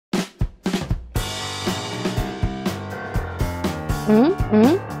Hi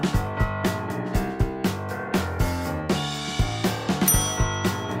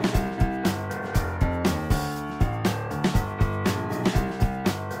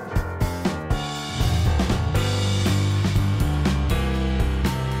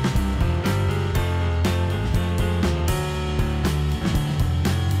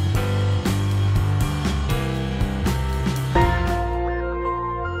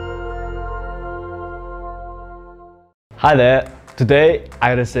there, today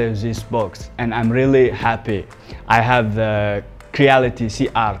I received this box and I'm really happy. I have the Creality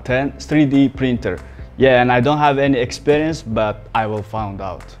CR-10 3D printer. Yeah, and I don't have any experience, but I will find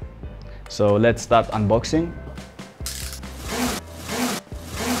out. So let's start unboxing.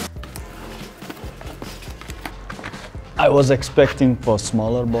 I was expecting for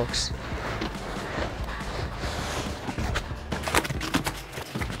smaller box.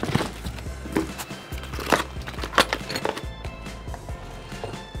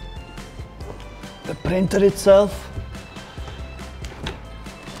 The printer itself,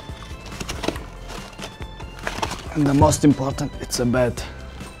 and the most important, it's a bed.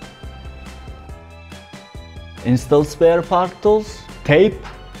 Install spare part tools, tape,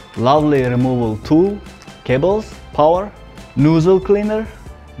 lovely removal tool, cables, power, nozzle cleaner.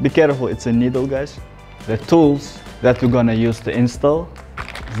 Be careful, it's a needle, guys. The tools that we're gonna use to install,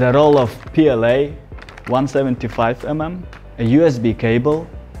 the roll of PLA 175 mm, a USB cable,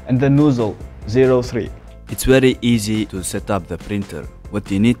 and the nozzle 03. It's very easy to set up the printer. What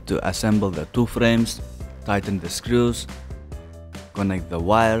you need to assemble the two frames, tighten the screws, connect the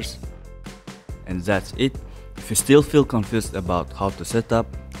wires, and that's it. If you still feel confused about how to set up,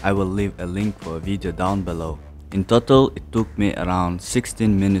 I will leave a link for a video down below. In total, it took me around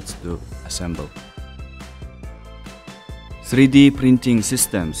 16 minutes to assemble. 3D printing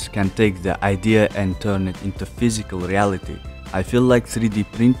systems can take the idea and turn it into physical reality. I feel like 3D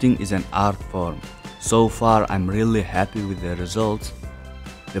printing is an art form. So far, I'm really happy with the results.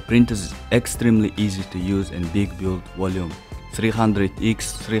 The printer is extremely easy to use and big build volume,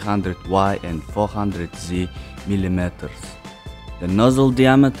 300x, 300y and 400z millimeters. The nozzle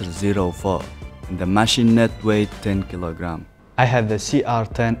diameter 0.4 and the machine net weight 10 kg. I had the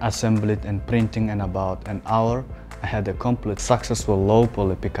CR-10 assembled and printing in about an hour. I had a complete successful low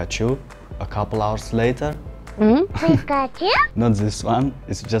poly Pikachu. A couple hours later, Pikachu? not this one,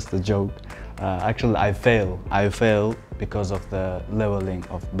 it's just a joke. Actually, I fail because of the leveling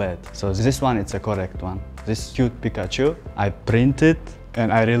of bed. So this one, it's a correct one. This cute Pikachu, I printed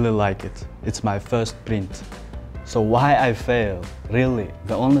and I really like it. It's my first print. So why I failed? Really,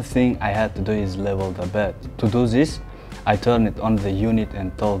 the only thing I had to do is level the bed. To do this, I turned it on the unit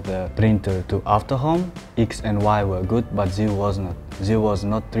and told the printer to after home. X and Y were good, but Z was not. Z was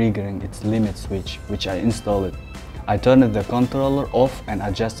not triggering its limit switch, which I installed. I turned the controller off and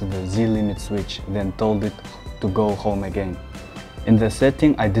adjusted the Z limit switch, then told it to go home again. In the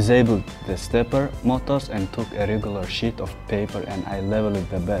setting, I disabled the stepper motors and took a regular sheet of paper and I leveled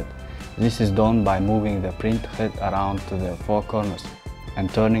the bed. This is done by moving the print head around to the four corners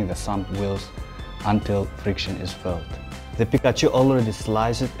and turning the thumb wheels until friction is felt. The Pikachu already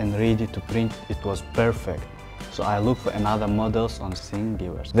sliced and ready to print. It was perfect. So I looked for another models on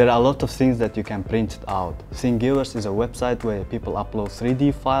Thingiverse. There are a lot of things that you can print it out. Thingiverse is a website where people upload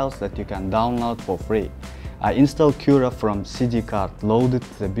 3D files that you can download for free. I installed Cura from CD card, loaded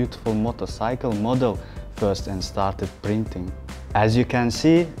the beautiful motorcycle model first and started printing. As you can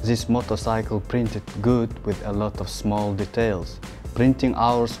see, this motorcycle printed good with a lot of small details. Printing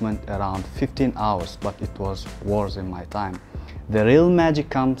hours went around 15 hours, but it was worth in my time. The real magic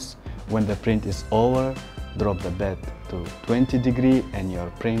comes when the print is over. Drop the bed to 20 degrees and your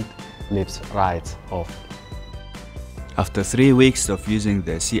print lifts right off. After 3 weeks of using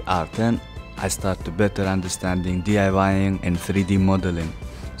the CR-10, I start to better understanding DIYing and 3D modeling.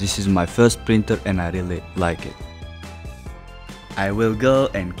 This is my first printer and I really like it. I will go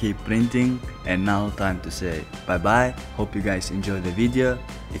and keep printing, and now time to say bye bye. Hope you guys enjoy the video.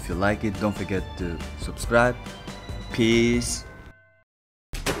 If you like it, don't forget to subscribe. Peace.